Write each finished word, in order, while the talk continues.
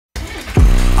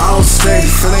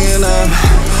stay filling up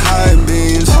high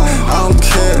beams. I don't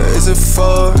care, is it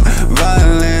for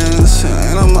violence?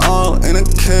 And I'm all in a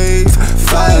cave,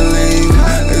 filing.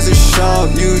 Is it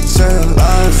sharp? You tell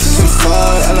life so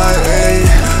far, LIA,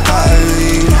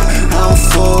 hiding. I'm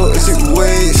full, is it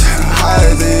waste?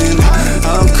 Hiding.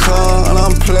 I'm call and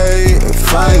I'm play,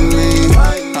 find me.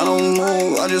 I don't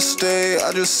move, I just stay,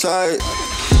 I just sight.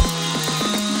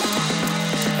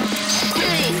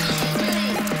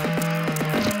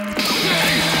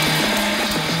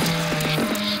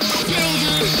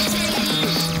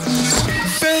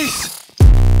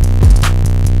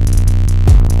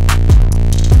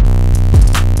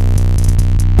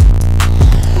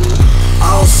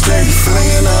 I'll stay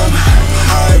flinging up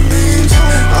high beams.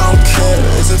 I don't care,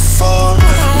 is it for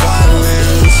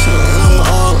violence? And I'm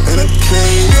all in a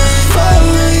cave,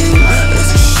 filing. Is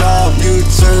it sharp? You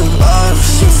turn life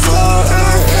so far, and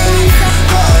I ain't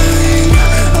hiding.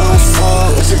 I'm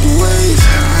fall, is it waste?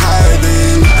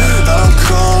 Hiding. I'm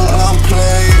call, I'm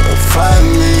play, find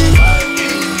me.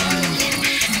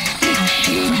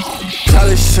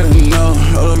 Probably should've known,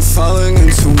 oh, I'm falling in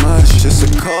too much. Just a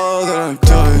call that I've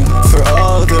done for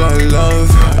all that I love.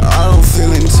 I don't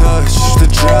feel in touch, the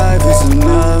drive is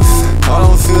enough. I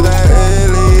don't feel that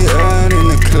alien in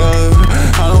the club.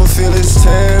 I don't feel as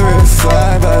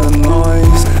terrified by the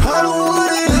noise. I don't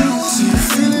want it.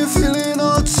 See you feeling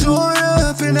all torn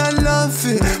up, and I love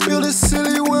it. Feel the same.